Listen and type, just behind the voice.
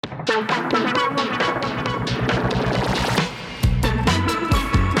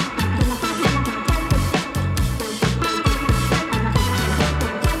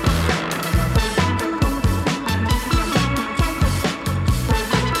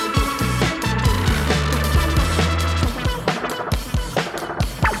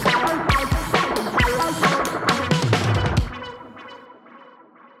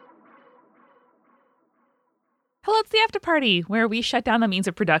Hello, it's the Afterparty, where we shut down the means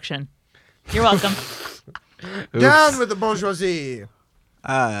of production. You're welcome. Down with the bourgeoisie.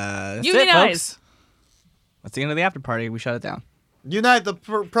 That's Unionize. it, folks. That's the end of the Afterparty. We shut it down. Unite the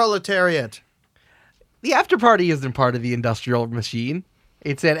proletariat. The Afterparty isn't part of the industrial machine.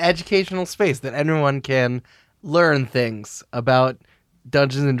 It's an educational space that anyone can learn things about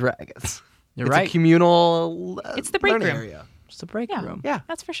Dungeons and Dragons. You're It's right. a communal It's the break learning room. area. It's the break Yeah. room. Yeah.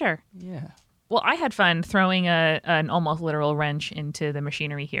 That's for sure. Yeah. Well, I had fun throwing an almost literal wrench into the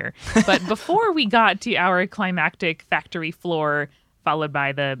machinery here. But before we got to our climactic factory floor, followed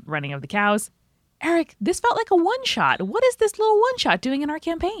by the running of the cows, Eric, this felt like a one-shot. What is this little one-shot doing in our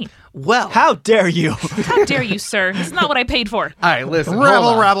campaign? Well, How dare you? How dare you, sir? This is not what I paid for. all right, listen. Rabble,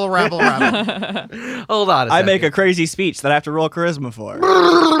 hold on. rabble, rabble, rabble. Hold on a I second. make a crazy speech that I have to roll charisma for.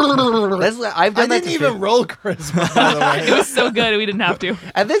 I've I done that didn't to even roll charisma, by the way. It was so good, we didn't have to.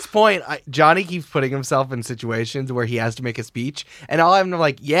 At this point, Johnny keeps putting himself in situations where he has to make a speech, and all I'm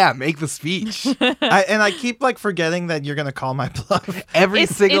like, yeah, make the speech. I keep like forgetting that you're gonna call my bluff. Every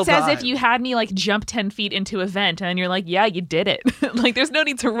single It's time. as if you had me like jump 10 feet into a vent, and you're like, yeah, you did it. Like, there's no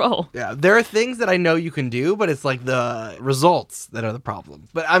need to roll. Yeah, there are things that I know you can do, but it's like the results that are the problem.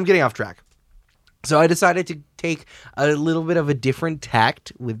 But I'm getting off track. So I decided to take a little bit of a different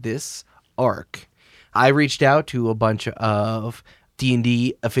tact with this arc. I reached out to a bunch of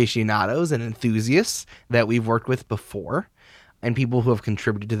D&D aficionados and enthusiasts that we've worked with before and people who have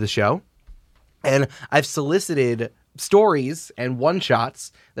contributed to the show. And I've solicited stories and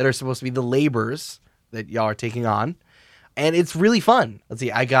one-shots that are supposed to be the labors that y'all are taking on. And it's really fun. Let's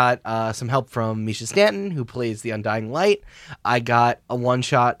see, I got some help from Misha Stanton, who plays the Undying Light. I got a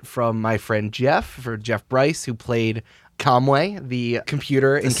one-shot from my friend Jeff Bryce, who played Comway, the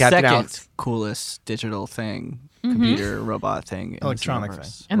computer in The Captain second Alex. coolest digital thing, computer robot thing. in this Electronic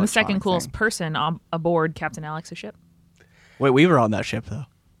universe. And the second Electronic coolest thing. person aboard Captain Alex's ship. Wait, we were on that ship though.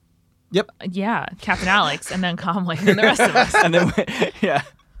 Yeah, Captain Alex, and then Conway, and the rest of us. And then, yeah,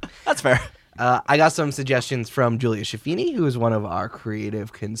 that's fair. I got some suggestions from Julia Schaffini, who is one of our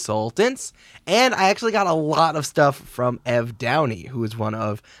creative consultants. And I actually got a lot of stuff from Ev Downey, who is one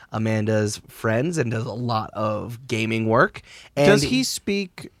of Amanda's friends and does a lot of gaming work. And Does he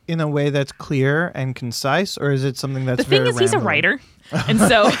speak in a way that's clear and concise, or is it something that's The thing very is, he's a rambling? writer. And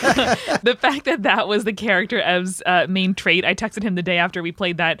so the fact that was the character Ev's main trait, I texted him the day after we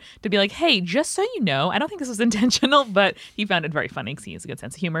played that to be like, hey, just so you know, I don't think this was intentional, but he found it very funny because he has a good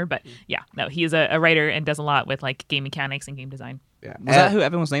sense of humor. But yeah, no, he is a writer and does a lot with like game mechanics and game design. Yeah. Was that who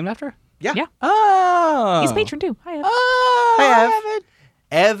Evan was named after? Yeah. Yeah. Oh, He's a patron too. Hi, Ev. Hi, Ev.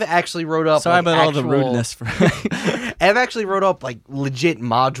 Ev actually wrote up. Sorry like, about all the actual- rudeness. Ev actually wrote up like legit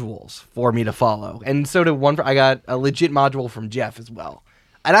modules for me to follow, and so did one. I got a legit module from Jeff as well,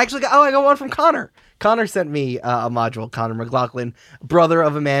 and I actually I got one from Connor. Connor sent me a module. Connor McLaughlin, brother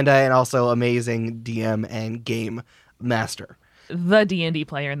of Amanda, and also amazing DM and game master. The D&D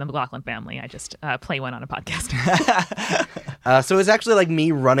player in the McLaughlin family. I just play one on a podcast. So it's actually like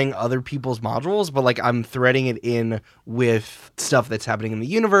me running other people's modules, but like I'm threading it in with stuff that's happening in the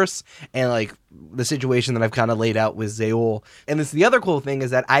universe and like the situation that I've kind of laid out with Zeol. And the other cool thing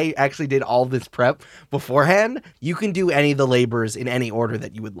is that I actually did all this prep beforehand. You can do any of the labors in any order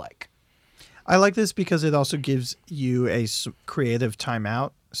that you would like. I like this because it also gives you a creative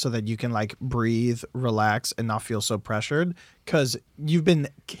timeout so that you can like breathe, relax, and not feel so pressured because you've been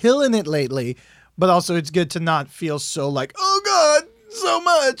killing it lately. But also it's good to not feel so like, oh God, so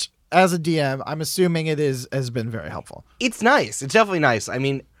much. As a DM, I'm assuming has been very helpful. It's nice. It's definitely nice. I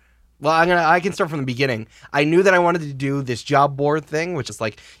mean, well, I can start from the beginning. I knew that I wanted to do this job board thing, which is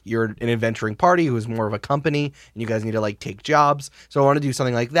like you're an adventuring party who is more of a company and you guys need to like take jobs. So I want to do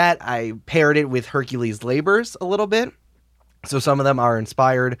something like that. I paired it with Hercules Labors a little bit. So some of them are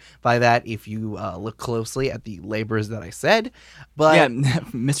inspired by that if you look closely at the labors that I said. But yeah,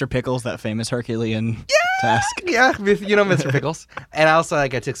 Mr. Pickles, that famous Herculean task. yeah, you know, Mr. Pickles. And also,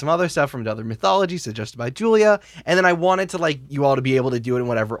 like, I took some other stuff from other mythology suggested by Julia. And then I wanted to, like, you all to be able to do it in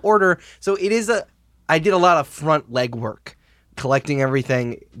whatever order. So I did a lot of front leg work. Collecting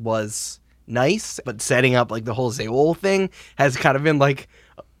everything was nice, but setting up, like, the whole Zeol thing has kind of been, like,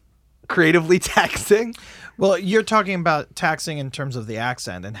 creatively taxing. Well, you're talking about taxing in terms of the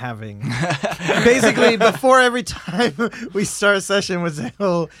accent and having basically before every time we start a session with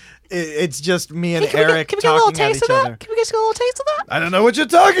Zale, it's just me and Eric Can we get a little talking at taste each of that? other. Can we get a little taste of that? I don't know what you're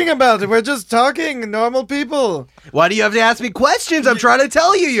talking about. We're just talking, normal people. Why do you have to ask me questions? I'm trying to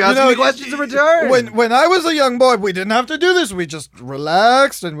tell you. You ask me questions in return. When I was a young boy, we didn't have to do this. We just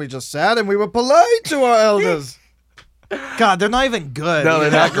relaxed and we just sat and we were polite to our elders. God, they're not even good. No,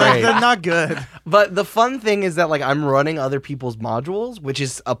 they're not great. They're not good. But the fun thing is that like I'm running other people's modules, which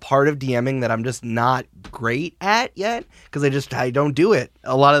is a part of DMing that I'm just not great at yet because I don't do it.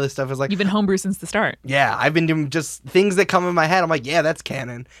 A lot of this stuff is like You've been homebrew since the start. yeah, I've been doing just things that come in my head. I'm like, yeah, that's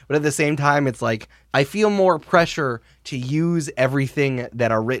canon. But at the same time, it's like I feel more pressure to use everything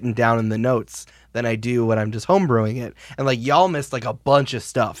that are written down in the notes than I do when I'm just homebrewing it. And like y'all missed like a bunch of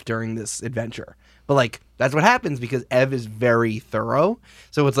stuff during this adventure. But like that's what happens because Ev is very thorough.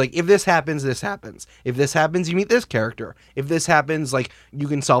 So it's like if this happens, this happens. If this happens, you meet this character. If this happens, like you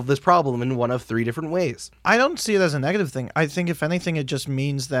can solve this problem in one of 3 different ways. I don't see it as a negative thing. I think if anything, it just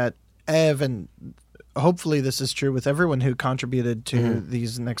means that Ev, and hopefully this is true with everyone who contributed to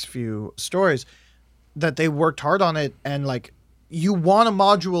these next few stories, that they worked hard on it and like you want a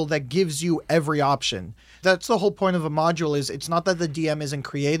module that gives you every option. That's the whole point of a module is it's not that the DM isn't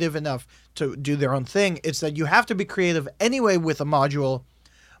creative enough to do their own thing. It's that you have to be creative anyway with a module,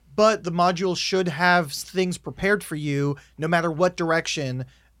 but the module should have things prepared for you no matter what direction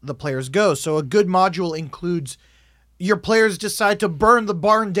the players go. So a good module includes your players decide to burn the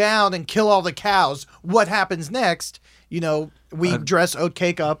barn down and kill all the cows. What happens next? You know, we dress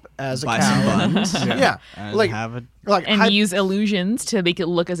Oatcake up as a Buy cow. some buns. Yeah. And Like, have a like And use illusions to make it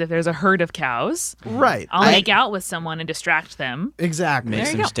look as if there's a herd of cows. right. I'll make out with someone and distract them. Exactly. make There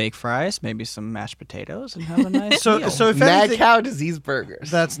you some go. steak fries, maybe some mashed potatoes, and have a nice So meal. if Mad anything, cow disease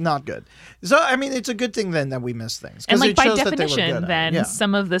burgers. that's not good. So I mean, it's a good thing then that we miss things. 'Cause And like it by shows that they were good definition, at it. then Yeah.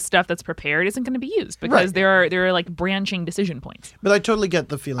 some of the stuff that's prepared isn't going to be used because Right. there are like branching decision points. But I totally get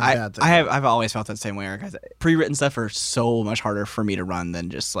the feeling bad thing. I've always felt that same way. Because pre-written stuff are so much harder for me to run than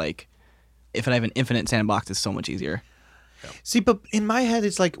just like if I have an infinite sandbox, it's so much easier. See, but in my head,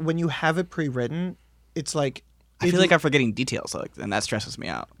 it's like when you have it pre-written, it's like I feel like I'm forgetting details, like, and that stresses me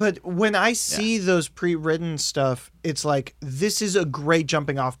out. But when I see those pre-written stuff, it's like this is a great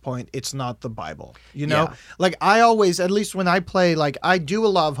jumping off point. It's not the Bible, you know. Yeah. Like I always, at least when I play, like I do a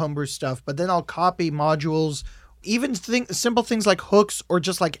lot of homebrew stuff, but then I'll copy modules. Even simple things like hooks or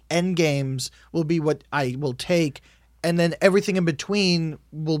just like end games will be what I will take, and then everything in between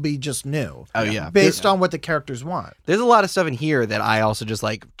will be just new. Oh, yeah. based on what the characters want. There's a lot of stuff in here that I also just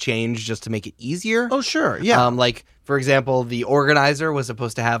like change just to make it easier. Oh sure, yeah. Like for example, the organizer was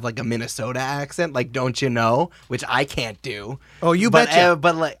supposed to have like a Minnesota accent, like "Don't you know," which I can't do. Oh, you but, betcha.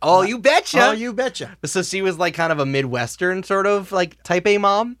 but like, oh, you betcha. Oh, you betcha. So she was like kind of a Midwestern sort of like type A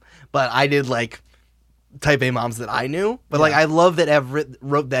mom, but I did like type A moms that I knew. But like I love that Ev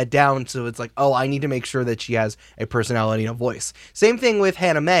wrote that down, so it's like, oh, I need to make sure that she has a personality and a voice. Same thing with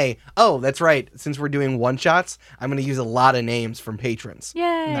Hannah May. Oh, that's right. Since we're doing one shots, I'm going to use a lot of names from patrons.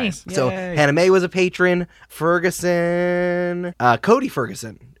 Yay! Nice. So Hannah May was a patron, Ferguson, Cody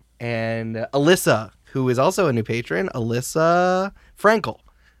Ferguson, and Alyssa, who is also a new patron, Alyssa Frankel.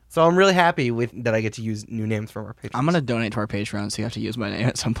 So I'm really happy with that I get to use new names from our patrons. I'm gonna donate to our Patreon, so you have to use my name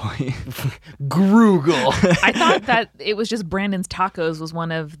at some point. Groogle. I thought that it was just Brandon's Tacos was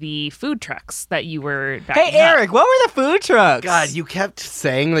one of the food trucks that you were. Hey backing up. Eric, what were the food trucks? God, you kept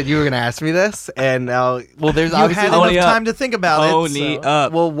saying that you were going to ask me this, and now, well, there's You obviously had Pony enough up. time to think about it. Pony so-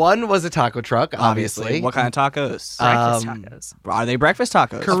 up. well, one was a taco truck, obviously. What kind of tacos? Breakfast Um, tacos. Are they breakfast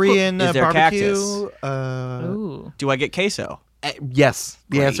tacos? Korean Is there barbecue. cactus? Ooh. Do I get queso? Yes,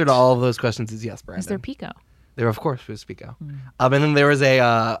 the Great. answer to all of those questions is yes, Brandon. Is there pico? There, of course, was pico. And then there was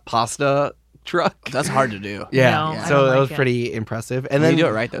a pasta truck. That's hard to do. Yeah, No, I so don't that like was it. pretty impressive. And And then then you do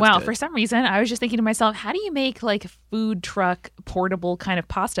it right. That's Wow, good. for some reason, I was just thinking to myself, how do you make like food truck portable kind of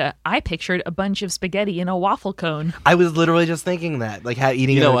pasta? I pictured a bunch of spaghetti in a waffle cone. I was literally just thinking that, like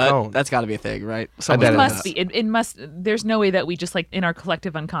eating You it know in what? a cone. That's got to be a thing, right? bet It it must is. be. It must. There's no way that we just like in our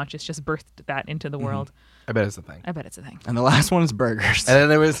collective unconscious just birthed that into the world. I bet it's the thing. I bet it's a thing. And the last one is burgers. And then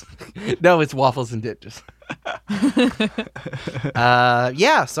there was, no, it's waffles and ditches.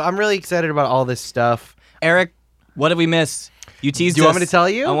 Yeah, so I'm really excited about all this stuff. Eric, what did we miss? You teased Do you want us. me to tell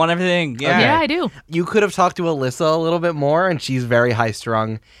you? I want everything. Yeah. Yeah, I do. You could have talked to Alyssa a little bit more, and she's very high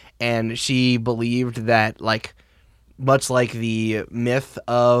strung, and she believed that, like, much like the myth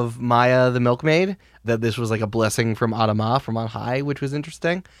of Maya the milkmaid, that this was like a blessing from Adama, from on high, which was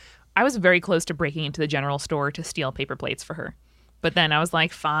interesting. I was very close to breaking into the general store to steal paper plates for her. But then I was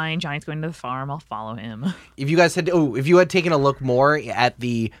like, fine, Johnny's going to the farm. I'll follow him. If you guys if you had taken a look more at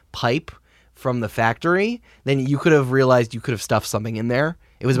the pipe from the factory, then you could have realized you could have stuffed something in there.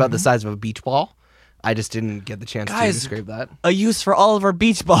 It was about the size of a beach ball. I just didn't get the chance to scrape that. A use for all of our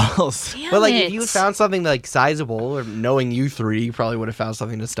beach balls. Damn But like, it. if you had found something like sizable, or knowing you three, you probably would have found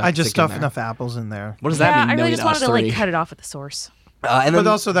something to stuff. I just stick in stuffed there. enough apples in there. What does that mean? I really million just wanted to three? like cut it off at the source. And then, But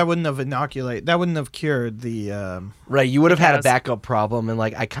also, that wouldn't have cured the. right, you would have had a Because- backup problem, and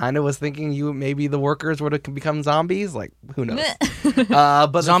like I kind of was thinking maybe the workers would have become zombies. Like, who knows?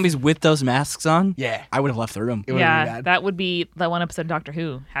 But Zombies with those masks on? Yeah. I would have left the room. It would've been Yeah, bad. that would be that one episode of Doctor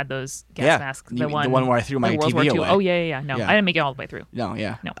Who had those gas Yeah, masks. the one where I threw my like World War TV II. away. Oh yeah. No, Yeah. I didn't make it all the way through. No,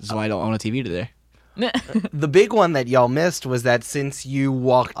 yeah. No. That's why I don't own a TV today. The big one that y'all missed was that since you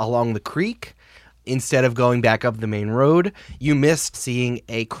walked along the creek instead of going back up the main road, you missed seeing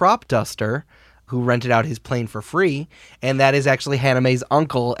a crop duster who rented out his plane for free, and that is actually Hannah Mae's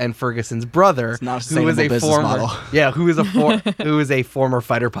uncle and Ferguson's brother, It's not a who is sustainable business former, model. yeah, who is a former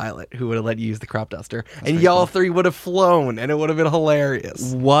fighter pilot who would have let you use the crop duster, and y'all three would have flown, and it would have been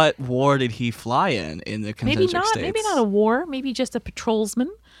hilarious. What war did he fly in the Maybe concentric not. states? Maybe not a war. Maybe just a patrolsman.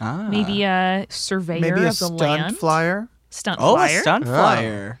 Ah. Maybe a surveyor Maybe a of the stunt land. flyer. Stunt Oh, flyer. a stunt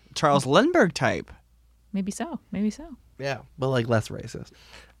flyer. Charles Lindbergh type. Maybe so. Maybe so. Yeah, but like less racist.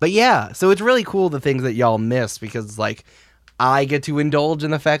 But yeah, so it's really cool the things that y'all miss, because like I get to indulge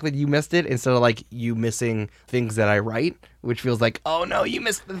in the fact that you missed it instead of like you missing things that I write, which feels like, oh no, you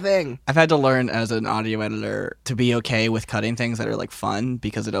missed the thing. I've had to learn as an audio editor to be okay with cutting things that are like fun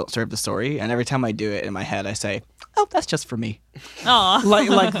because they don't serve the story. And every time I do it in my head, I say, oh, that's just for me. Aw.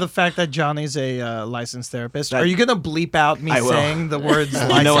 like the fact that Johnny's a licensed therapist. That- Are you gonna bleep out me I will. saying the words licensed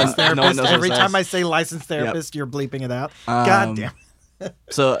No one- no one therapist knows what every it time says. I say licensed therapist? You're bleeping it out. God damn.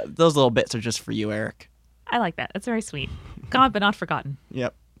 So those little bits are just for you, Eric. I like that. That's very sweet. Gone but not forgotten.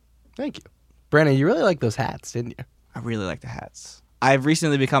 Yep. Thank you. Brandon, you really like those hats, didn't you? I really like the hats. I've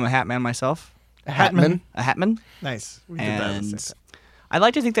recently become a hat man myself. Hatman. A hatman. Nice. We did that at the same And time. I'd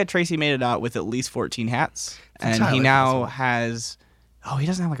like to think that Tracy made it out with at least 14 hats. And entirely he now possible. has... Oh, he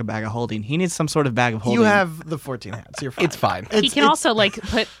doesn't have like a bag of holding. He needs some sort of bag of holding. You have the 14 hats. You're fine. It's fine. He can also like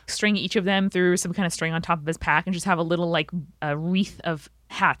put string each of them through some kind of string on top of his pack and just have a little like a wreath of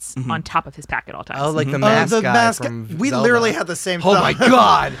hats on top of his pack at all times. Oh, like the mask the guy mask. from We Zelda. literally had the same. Oh my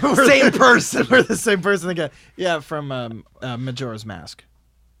god, same person. We're the same person again. Yeah, from Majora's Mask.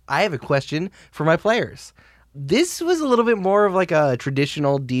 I have a question for my players. This was a little bit more of like a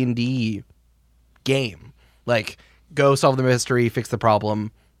traditional D&D game. Like, go solve the mystery, fix the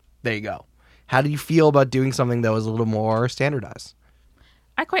problem. There you go. How do you feel about doing something that was a little more standardized?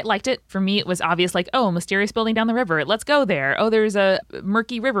 I quite liked it. For me, it was obvious, like, oh, mysterious building down the river. Let's go there. Oh, there's a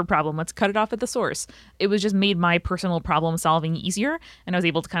murky river problem. Let's cut it off at the source. It was just made my personal problem solving easier, and I was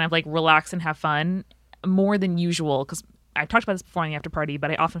able to kind of like relax and have fun more than usual, because I talked about this before on the after party, but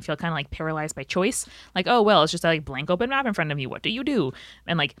I often feel kind of like paralyzed by choice. Like, oh, well, it's just a like blank open map in front of you. What do you do?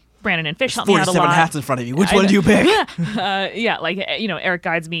 And like Brandon and Fish helped me out a 47 lot. hats in front of you. Which one do you pick? Yeah, like, you know, Eric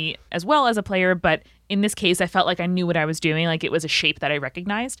guides me as well as a player, but in this case, I felt like I knew what I was doing. Like, it was a shape that I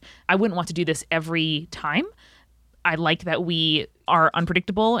recognized. I wouldn't want to do this every time. I like that we are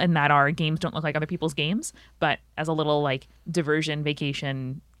unpredictable and that our games don't look like other people's games, but as a little like diversion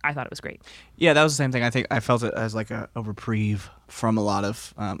vacation, I thought it was great. Yeah, that was the same thing. I think I felt it as like a reprieve from a lot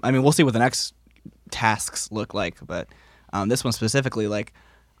of... I mean, we'll see what the next tasks look like, but this one specifically, like,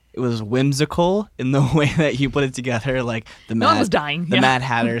 it was whimsical in the way that you put it together. Like, the No one was dying, The yeah. Mad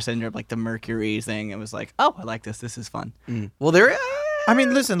Hatter syndrome, like the Mercury thing. It was like, oh, I like this. This is fun. Well, there. I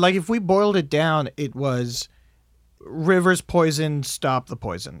mean, listen, like if we boiled it down, it was rivers poison, stop the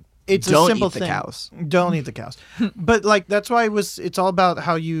poison. It's Don't a simple eat the thing. cows. Don't eat the cows. But like that's why it's all about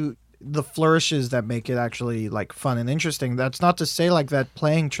how the flourishes that make it actually like fun and interesting. That's not to say like that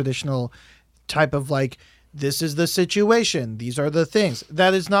playing traditional type of like this is the situation, these are the things.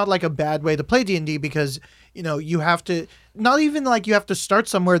 That is not like a bad way to play D&D because you know you have to not even like you have to start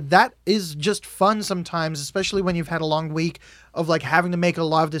somewhere. That is just fun sometimes, especially when you've had a long week of like having to make a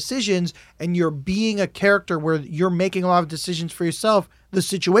lot of decisions and you're being a character where you're making a lot of decisions for yourself. The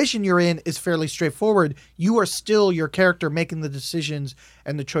situation you're in is fairly straightforward. You are still your character making the decisions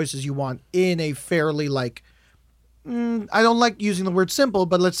and the choices you want in a fairly like I don't like using the word simple,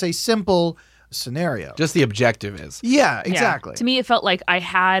 but let's say simple scenario. Just the objective is. Yeah, Yeah. exactly. To me, it felt like I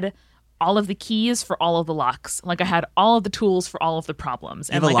had all of the keys for all of the locks. Like I had all of the tools for all of the problems.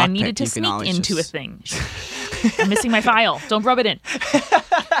 And have a like I lockpick, needed to you can sneak always into a just- thing. I'm missing my file. Don't rub it in.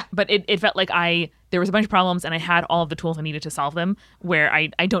 But it felt like I there was a bunch of problems and I had all of the tools I needed to solve them, where I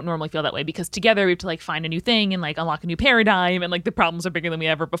don't normally feel that way, because together we have to like find a new thing and like unlock a new paradigm, and like the problems are bigger than we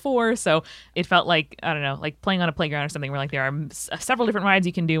ever before. So it felt like, I don't know, like playing on a playground or something where like there are several different rides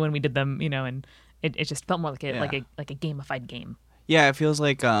you can do when we did them, and it just felt more like a gamified game. Yeah, it feels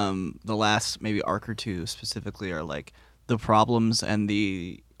like the last maybe arc or two specifically are like the problems and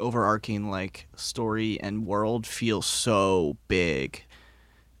the overarching like story and world feel so big.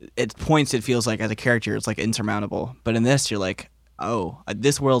 At points it feels like as a character it's like insurmountable, but in this you're like, oh,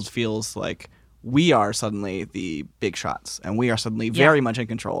 this world feels like we are suddenly the big shots and we are suddenly very much in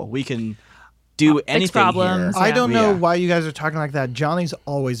control. We can do anything problems. here. I don't know why you guys are talking like that. Johnny's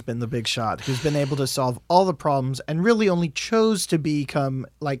always been the big shot who's been able to solve all the problems and really only chose to become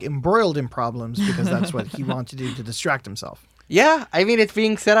like embroiled in problems because that's what he wanted to do to distract himself. Yeah, I mean, it's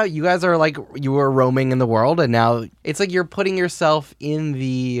being set out. You guys are like, you were roaming in the world, and now it's like you're putting yourself in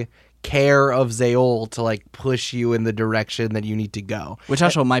the care of Zeol to like push you in the direction that you need to go. Which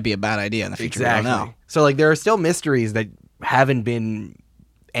actually might be a bad idea in the future. Exactly. I don't know. So like there are still mysteries that haven't been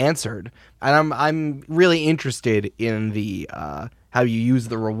answered, and I'm really interested in the how you use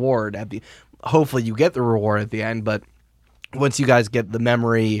the reward at the. Hopefully, you get the reward at the end, but once you guys get the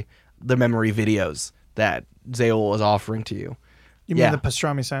memory videos that Zeol is offering to you. You mean the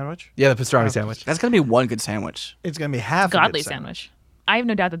pastrami sandwich? Yeah, the pastrami sandwich. That's gonna be one good sandwich. It's going to be half Godly a good sandwich. I have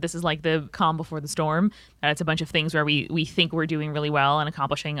no doubt that this is like the calm before the storm. That it's a bunch of things where we think we're doing really well and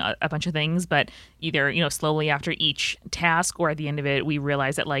accomplishing a bunch of things, but either slowly after each task or at the end of it, we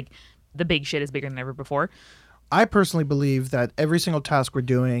realize that like the big shit is bigger than ever before. I personally believe that every single task we're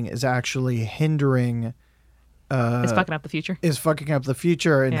doing is actually hindering. It's fucking up the future. Is fucking up the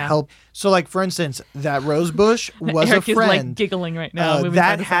future and Yeah. help. So, like for instance, that rose bush was Eric a is like friend. giggling right now. moving That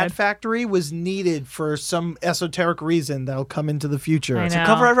side to hat side. factory was needed for some esoteric reason that'll come into the future. I know.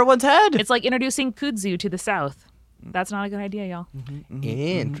 Cover everyone's head. It's like introducing kudzu to the south. That's not a good idea, y'all.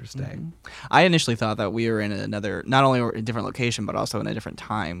 Interesting. I initially thought that we were in another, not only a different location, but also in a different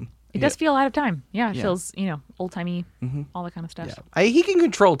time. It does feel out of time. Yeah, it Yeah. feels, old timey, all that kind of stuff. He can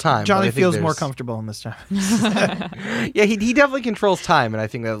control time. but I Johnny think feels more there's- comfortable in this time. Yeah, he definitely controls time, and I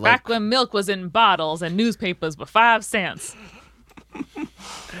think that like Back when milk was in bottles and newspapers were 5 cents.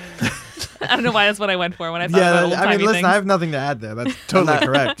 I don't know why that's what I went for when I thought about old I mean, timey listen, things. I have nothing to add there. That's totally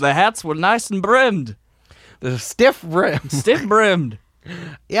correct. The hats were nice and brimmed, the stiff brim. stiff brimmed.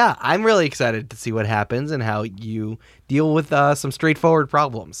 Yeah, I'm really excited to see what happens and how you deal with some straightforward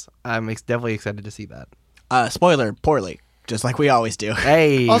problems. I'm definitely excited to see that. Spoiler, poorly, just like we always do.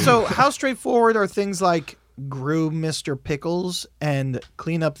 Hey. Also, how straightforward are things like groom Mr. Pickles and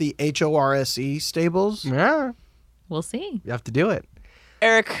clean up the HORSE stables? yeah, We'll see. you have to do it.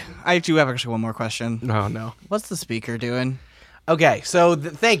 Eric, I do have actually one more question. No. What's the speaker doing? Okay, so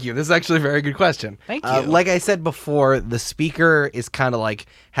thank you. This is actually a very good question. Thank you. Like I said before, the speaker is kind of like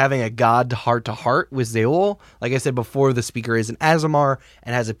having a god heart to heart with Zeol. Like I said before, the speaker is an Azamar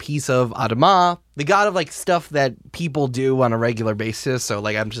and has a piece of Adama, the god of like stuff that people do on a regular basis. So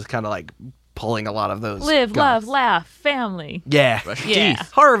like I'm just kind of like pulling a lot of those. Live, gods. love, laugh, family. Yeah. Brush Yeah. your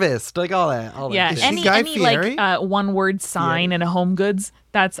teeth. Harvest, like all that. Yeah, Is she any Guy like Fieri? one word sign in a home goods,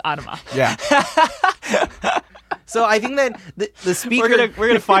 that's Adama. Yeah. So I think that the speaker. We're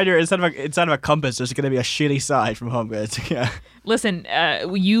gonna find her instead of a compass. There's gonna be a shitty sign from Home Goods. Yeah. Listen,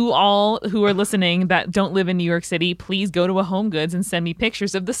 you all who are listening that don't live in New York City, please go to a Home Goods and send me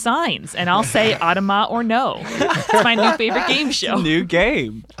pictures of the signs, and I'll say Adama or no. It's my new favorite game show. New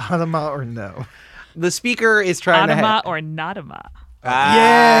game. Adama or no? The speaker is trying to. Adama or Nadama.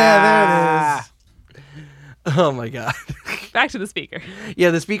 Yeah, there it is. Oh my god. Back to the speaker. Yeah,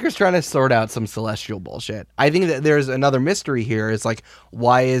 the speaker's trying to sort out some celestial bullshit. I think that there's another mystery here. It's like,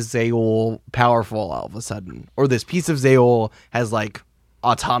 why is Zeol powerful all of a sudden? Or this piece of Zeol has like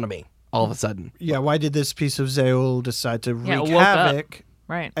autonomy all of a sudden. Yeah, why did this piece of Zeol decide to Yeah, wreak woke up. havoc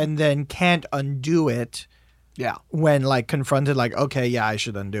Right. and then can't undo it Yeah. when like confronted like, okay, yeah, I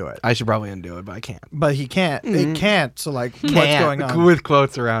should undo it. I should probably undo it, but I can't. But he can't. It can't. So like, what's going on? With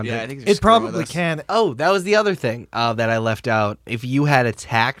quotes around Yeah, I it. think It probably can. Oh, that was the other thing that I left out. If you had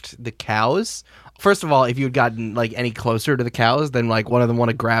attacked the cows, first of all, if you had gotten like any closer to the cows, then like one of them would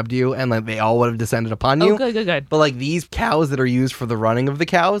have grabbed you and like they all would have descended upon you. Oh, good. But like these cows that are used for the running of the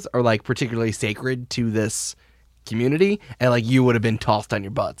cows are like particularly sacred to this community, and like you would have been tossed on your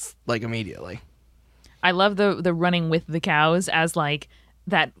butts like immediately. I love the running with the cows as like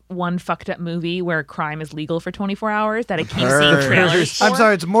that one fucked up movie where crime is legal for 24 hours that I keep seeing trailers for. I'm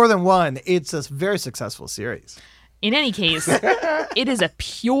sorry, it's more than one. It's a very successful series. In any case, it is a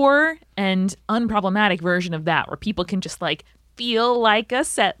pure and unproblematic version of that where people can just like feel like a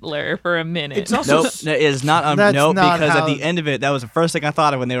settler for a minute. It's also Nope, it is not. That's Nope, not because how- at the end of it, that was the first thing I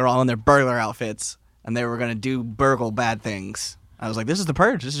thought of when they were all in their burglar outfits and they were gonna do burgle bad things. I was like, this is the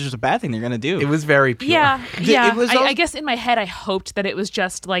purge. This is just a bad thing they're gonna do. It was very pure. Yeah, It yeah. was I also- guess in my head, I hoped that it was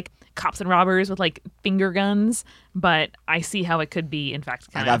just like cops and robbers with like finger guns, but I see how it could be, in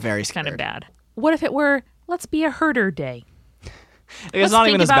fact, kind got of very kind of scared. bad. What if it were, let's be a herder day? It's let's not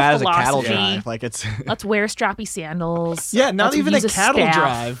think even as about bad as a cattle philosophy. drive. Like it's. Let's wear strappy sandals. Yeah, not Let's even a use cattle staff.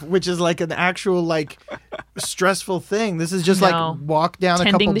 drive, which is like an actual like stressful thing. This is just No. like walk down a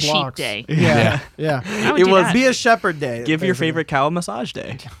Tending couple the sheep blocks. day. Yeah, yeah. I would It do was- that. Be a shepherd day. Give your basically. favorite cow a massage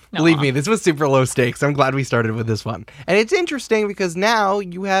day. Believe Aw. me, this was super low stakes. I'm glad we started with this one. And it's interesting because now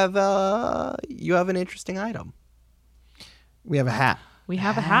you have an interesting item. We have a hat. We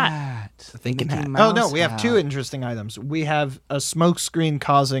have a hat. Thinking hat. Oh no, we have two interesting items. We have a smokescreen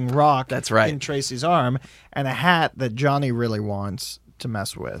causing rock. That's right. In Tracy's arm, and a hat that Johnny really wants to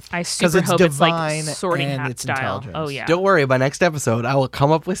mess with. I 'Cause super it's hope it's like divine sorting and hat it's style. intelligence. Oh yeah. Don't worry, by next episode, I will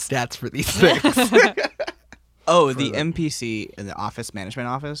come up with stats for these things. Oh, the NPC in the office management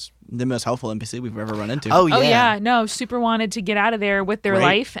office, the most helpful NPC we've ever run into. Oh, yeah. Oh yeah, no, super wanted to get out of there with their Right.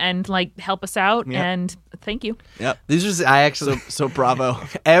 life and like help us out. Yeah. And thank you. Yep. This was, I actually So bravo.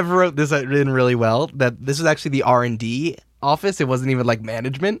 ever wrote this in really well, that this was actually the R&D office. It wasn't even like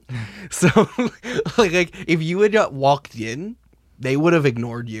management. So like if you had walked in, they would have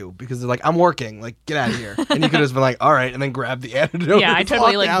ignored you because they're like, I'm working, like get out of here. And you could have just been like, all right, and then grab the antidote. Yeah, I and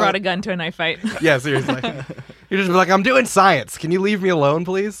totally walk like out. brought a gun to a knife fight. Yeah, seriously. You just be like, I'm doing science. Can you leave me alone,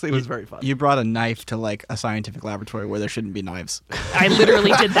 please? It was very fun. You brought a knife to like a scientific laboratory where there shouldn't be knives. I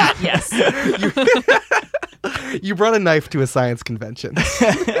literally did that. Yes. You brought a knife to a science convention.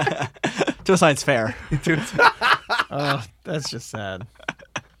 To a science fair. Oh, that's just sad.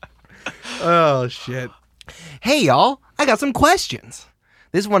 Oh, shit. Hey, y'all. I got some questions.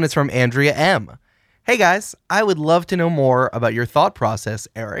 This one is from Andrea M. Hey, guys. I would love to know more about your thought process,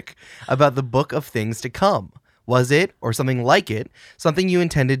 Eric, about the Book of Things to Come. Was it, or something like it, something you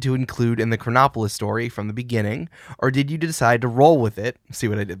intended to include in the Chronopolis story from the beginning, or did you decide to roll with it, see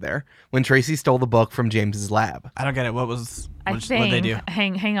what I did there, when Tracy stole the book from James's lab? I don't get it. What I did think. they do?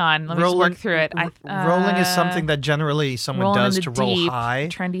 Hang on. Let me just work through it. Rolling is something that generally someone rolling does in to the roll deep, high,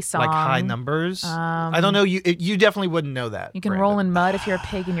 trendy song. like high numbers. I don't know. You definitely wouldn't know that. You can Brandon. roll in mud if you're a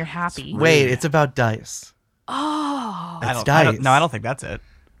pig and you're happy. Wait, it's about dice. Oh. It's I dice. don't think that's it.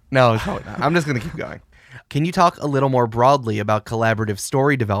 No, it's probably not. I'm just going to keep going. Can you talk a little more broadly about collaborative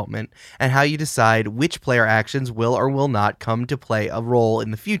story development and how you decide which player actions will or will not come to play a role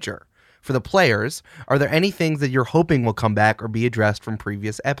in the future? For the players, are there any things that you're hoping will come back or be addressed from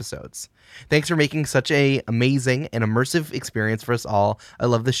previous episodes? Thanks for making such a amazing and immersive experience for us all. I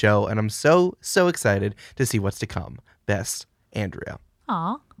love the show, and I'm so excited to see what's to come. Best, Andrea.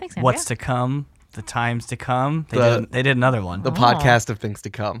 Aw, thanks, Andrea. What's to come? The times to come. The- They did another one. The podcast of things to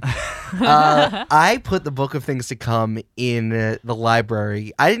come. I put the book of things to come in the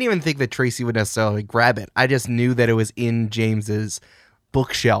library. I didn't even think that Tracy would necessarily grab it. I just knew that it was in James's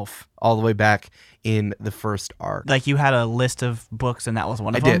bookshelf all the way back in the first arc. Like you had a list of books and that was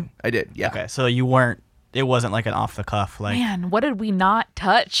one I of did. them? I did. Yeah. Okay, so you weren't. It wasn't like an off the cuff. Like Man, what did we not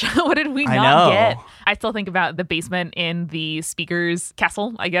touch? What did we I not know. get? I still think about the basement in the speaker's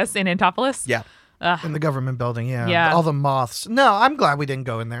castle, I guess, in Antopolis. Yeah. in the government building. Yeah. Yeah. All the moths. No, I'm glad we didn't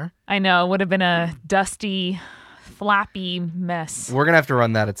go in there. I know. It would have been a dusty, flappy mess. We're gonna have to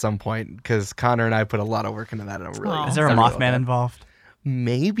run that at some point because Connor and I put a lot of work into that. And I'm really Oh. is there a excited about Mothman that. involved?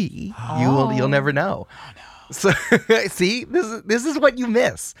 Maybe Oh. you'll never know. So see, this is what you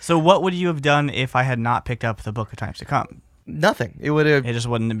miss. So what would you have done if I had not picked up the Book of Times to Come? Nothing. It would have. It just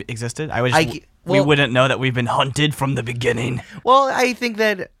wouldn't have existed. I would. I Just, g- we well- wouldn't know that we've been hunted from the beginning. Well, I think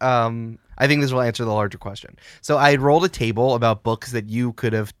that I think this will answer the larger question. So I had rolled a table about books that you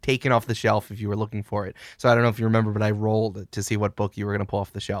could have taken off the shelf if you were looking for it. So I don't know if you remember, but I rolled it to see what book you were going to pull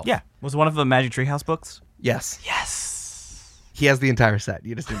off the shelf. Yeah, was one of the Magic Treehouse books. Yes. Yes. He has the entire set.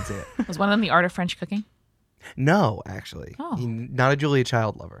 You just didn't see it. Was one of them The Art of French Cooking? No, actually. Oh. Not a Julia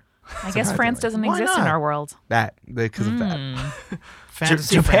Child lover. I guess France doesn't Why exist in not? our world. Because of that.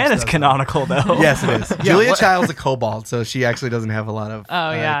 Fantasy Japan France is does that. canonical though. Yes, it is. Yeah, Julia what- Child's a kobold, so she actually doesn't have a lot of.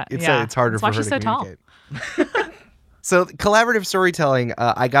 Oh, yeah, It's yeah. it's harder That's why for her she's to so tall. communicate. So collaborative storytelling,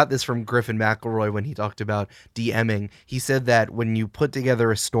 I got this from Griffin McElroy when he talked about DMing. He said that when you put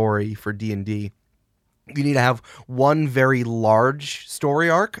together a story for D&D, you need to have one very large story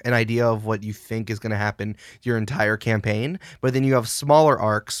arc, an idea of what you think is going to happen your entire campaign, but then you have smaller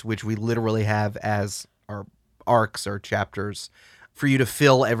arcs, which we literally have as our arcs or chapters, for you to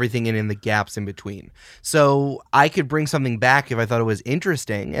fill everything in the gaps in between. So I could bring something back if I thought it was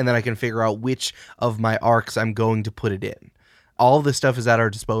interesting, and then I can figure out which of my arcs I'm going to put it in. All of this stuff is at our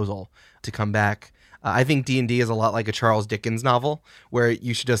disposal to come back. I think D&D is a lot like a Charles Dickens novel, where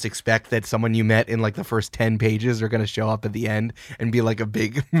you should just expect that someone you met in like the first 10 pages are going to show up at the end and be like a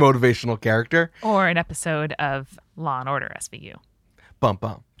big motivational character. Or an episode of Law & Order SVU. Bum,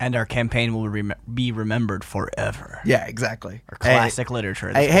 bum. And our campaign will be remembered forever. Yeah, exactly. Or classic literature.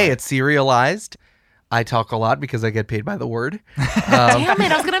 At this Hey, point. it's serialized. I talk a lot because I get paid by the word. Damn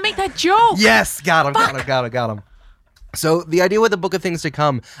it, I was going to make that joke. Yes, got him. So the idea with the Book of Things to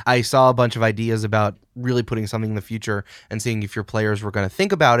Come, I saw a bunch of ideas about really putting something in the future and seeing if your players were going to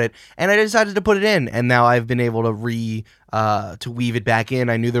think about it, and I decided to put it in, and now I've been able to weave it back in.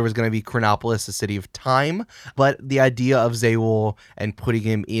 I knew there was going to be Chronopolis, a city of time, but the idea of Zeul and putting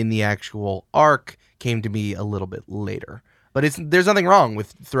him in the actual arc came to me a little bit later. But there's nothing wrong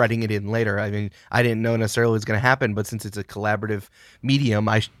with threading it in later. I mean, I didn't know necessarily what was going to happen, but since it's a collaborative medium,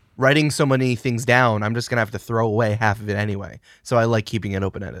 writing so many things down, I'm just going to have to throw away half of it anyway. So I like keeping it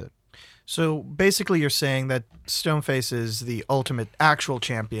open-ended. So basically you're saying that Stoneface is the ultimate actual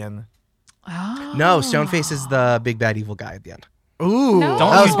champion. Oh. No, Stoneface is the big bad evil guy at the end. Ooh.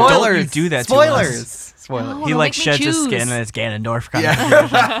 Don't you do that to us. Spoilers. No. He don't like make me sheds his choose. skin and it's Ganondorf kind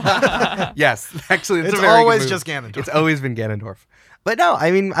Yeah. Yes, actually, it's a very always good just move. Ganondorf. It's always been Ganondorf. But no,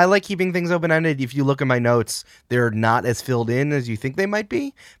 I mean, I like keeping things open-ended. If you look at my notes, they're not as filled in as you think they might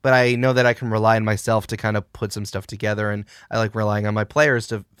be. But I know that I can rely on myself to kind of put some stuff together, and I like relying on my players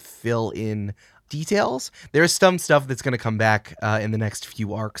to fill in details. There's some stuff that's going to come back in the next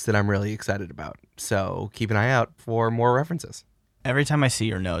few arcs that I'm really excited about. So keep an eye out for more references. Every time I see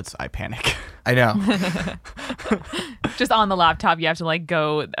your notes, I panic. I know. Just on the laptop, you have to like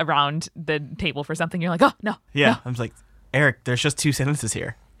go around the table for something. You're like, oh, no. Yeah, no. I'm like, Eric, there's just 2 sentences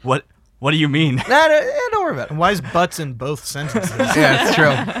here. What do you mean? Don't worry about it. And why is butts in both sentences? Yeah, it's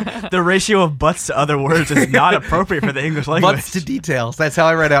true. The ratio of butts to other words is not appropriate for the English language. Butts to details. That's how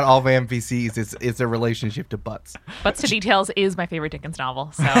I write out all my NPCs. It's a relationship to butts. Butts to Details is my favorite Dickens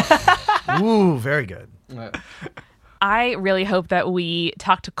novel. So Ooh, very good. I really hope that we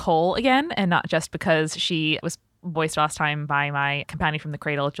talk to Cole again, and not just because she was voiced last time by my companion from the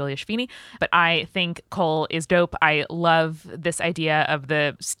cradle, Julia Schifini, but I think Cole is dope. I love this idea of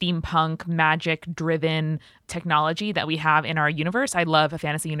the steampunk magic-driven technology that we have in our universe. I love a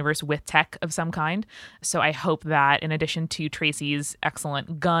fantasy universe with tech of some kind. So I hope that in addition to Tracy's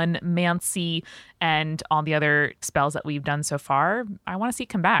excellent gun, mancy, and all the other spells that we've done so far, I want to see it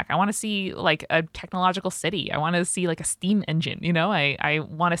come back. I want to see like a technological city. I want to see like a steam engine, you know? I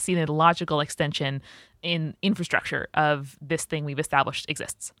want to see the logical extension in infrastructure of this thing we've established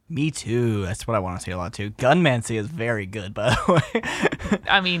exists. Me too. That's what I want to see a lot too. Gunmancy is very good, by the way.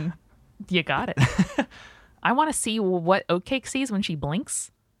 I mean, you got it. I want to see what Oatcake sees when she blinks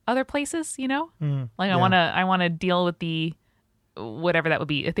other places, you know? Like yeah. I want to deal with the whatever that would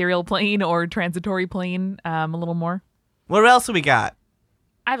be, ethereal plane or transitory plane a little more. What else do we got?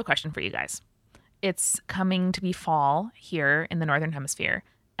 I have a question for you guys. It's coming to be fall here in the Northern Hemisphere,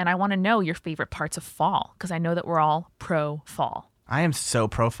 and I want to know your favorite parts of fall because I know that we're all pro fall. I am so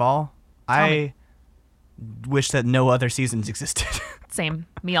pro fall. I wish that no other seasons existed. Same.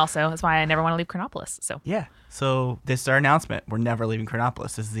 Me also. That's why I never want to leave Chronopolis. So Yeah. So this is our announcement. We're never leaving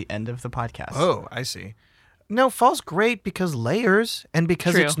Chronopolis. This is the end of the podcast. Oh, I see. No, fall's great because layers and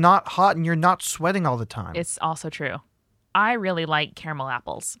because True. it's not hot and you're not sweating all the time. it's also true. I really like caramel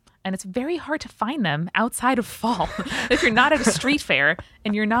apples, and it's very hard to find them outside of fall. If you're not at a street fair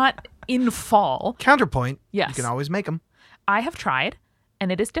and you're not in fall, Counterpoint, Yes. you can always make them. I have tried, and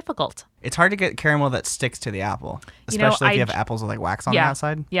it is difficult. It's hard to get caramel that sticks to the apple, You know, especially if I you have j- apples with like wax on the Yeah.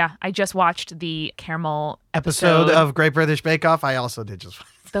 outside. Yeah, I just watched the caramel Episode of Great British Bake Off, I also did just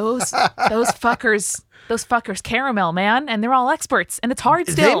those fuckers caramel, man, and they're all experts, and it's hard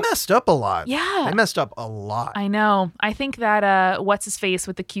still. They messed up a lot. Yeah. They messed up a lot. I know. I think that what's his face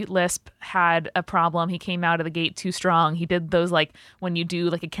with the cute lisp had a problem. He came out of the gate too strong. He did those like when you do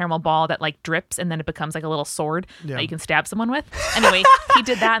like a caramel ball that like drips and then it becomes like a little sword Yeah. that you can stab someone with. Anyway, he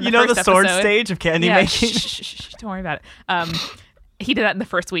did that in You the know first the sword episode. stage of candy Yeah, making? shh, don't worry about it. He did that in the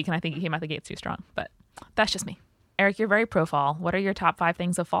first week, and I think he came out the gate too strong. But that's just me. Eric, you're very pro fall. What are your top 5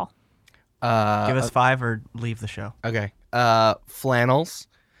 things of fall? Give us 5 or leave the show. Okay. Flannels,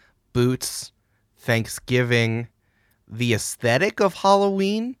 boots, Thanksgiving, the aesthetic of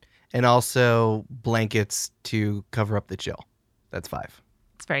Halloween, and also blankets to cover up the chill. That's 5.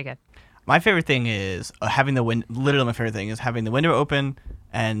 It's very good. My favorite thing is having the literally my favorite thing is having the window open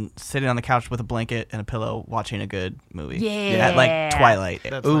and sitting on the couch with a blanket and a pillow watching a good movie. Yeah. At like twilight.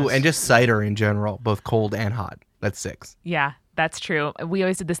 That's Ooh, nice. and just cider in general, both cold and hot. That's 6. Yeah, that's true. We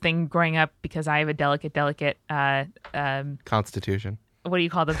always did this thing growing up because I have a delicate Constitution. what do you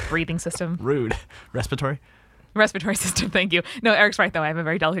call the breathing system? Rude. Respiratory. Respiratory system. Thank you. No, Eric's right though. I have a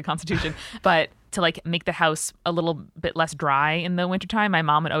very delicate constitution. But to like make the house a little bit less dry in the wintertime, my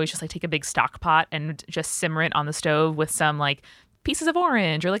mom would always just like take a big stock pot and just simmer it on the stove with some like pieces of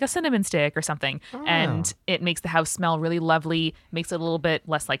orange or like a cinnamon stick or something. And it makes the house smell really lovely, makes it a little bit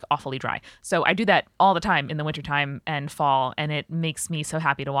less like awfully dry. So I do that all the time in the wintertime and fall, and it makes me so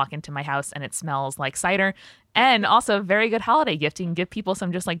happy to walk into my house and it smells like cider. And also a very good holiday gift. You can give people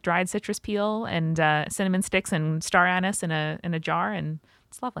some just like dried citrus peel and cinnamon sticks and star anise in a jar, and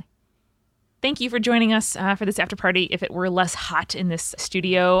it's lovely. Thank you for joining us for this after party. If it were less hot in this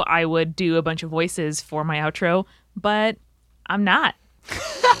studio, I would do a bunch of voices for my outro, but I'm not.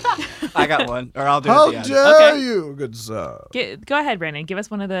 I got one, or I'll do How it at the end. dare Okay. you, good sir? Go ahead, Brandon. Give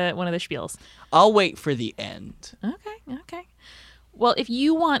us one of the spiels. I'll wait for the end. Okay. Well, if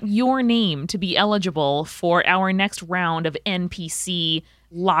you want your name to be eligible for our next round of NPC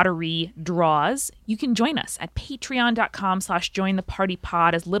lottery draws, you can join us at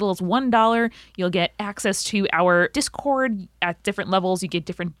patreon.com/jointhepartypod. As little as $1, you'll get access to our Discord at different levels. You get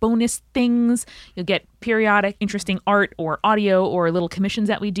different bonus things. You'll get periodic interesting art or audio or little commissions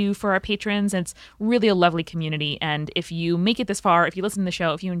that we do for our patrons. And it's really a lovely community. And if you make it this far, if you listen to the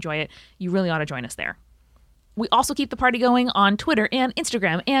show, if you enjoy it, you really ought to join us there. We also keep the party going on Twitter and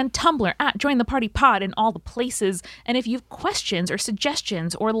Instagram and Tumblr at Join the Party Pod in all the places. And if you have questions or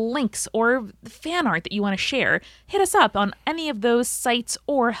suggestions or links or fan art that you want to share, hit us up on any of those sites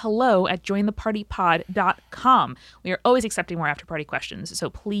or hello@jointhepartypod.com. We are always accepting more after party questions, so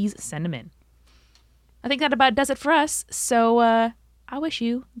please send them in. I think that about does it for us. So I wish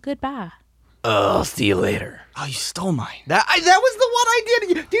you goodbye. I'll see you later. Oh, you stole mine. That was the one I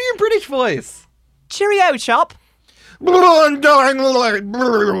did. Do your British voice. Cheerio, chop. It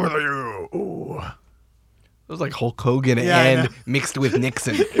was like Hulk Hogan Yeah, I and know. mixed with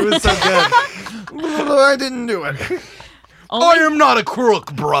Nixon. It was so good. I didn't do it. I am not a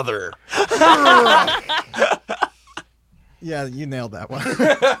crook, brother. Yeah, you nailed that one.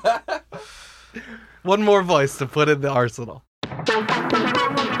 One more voice to put in the arsenal.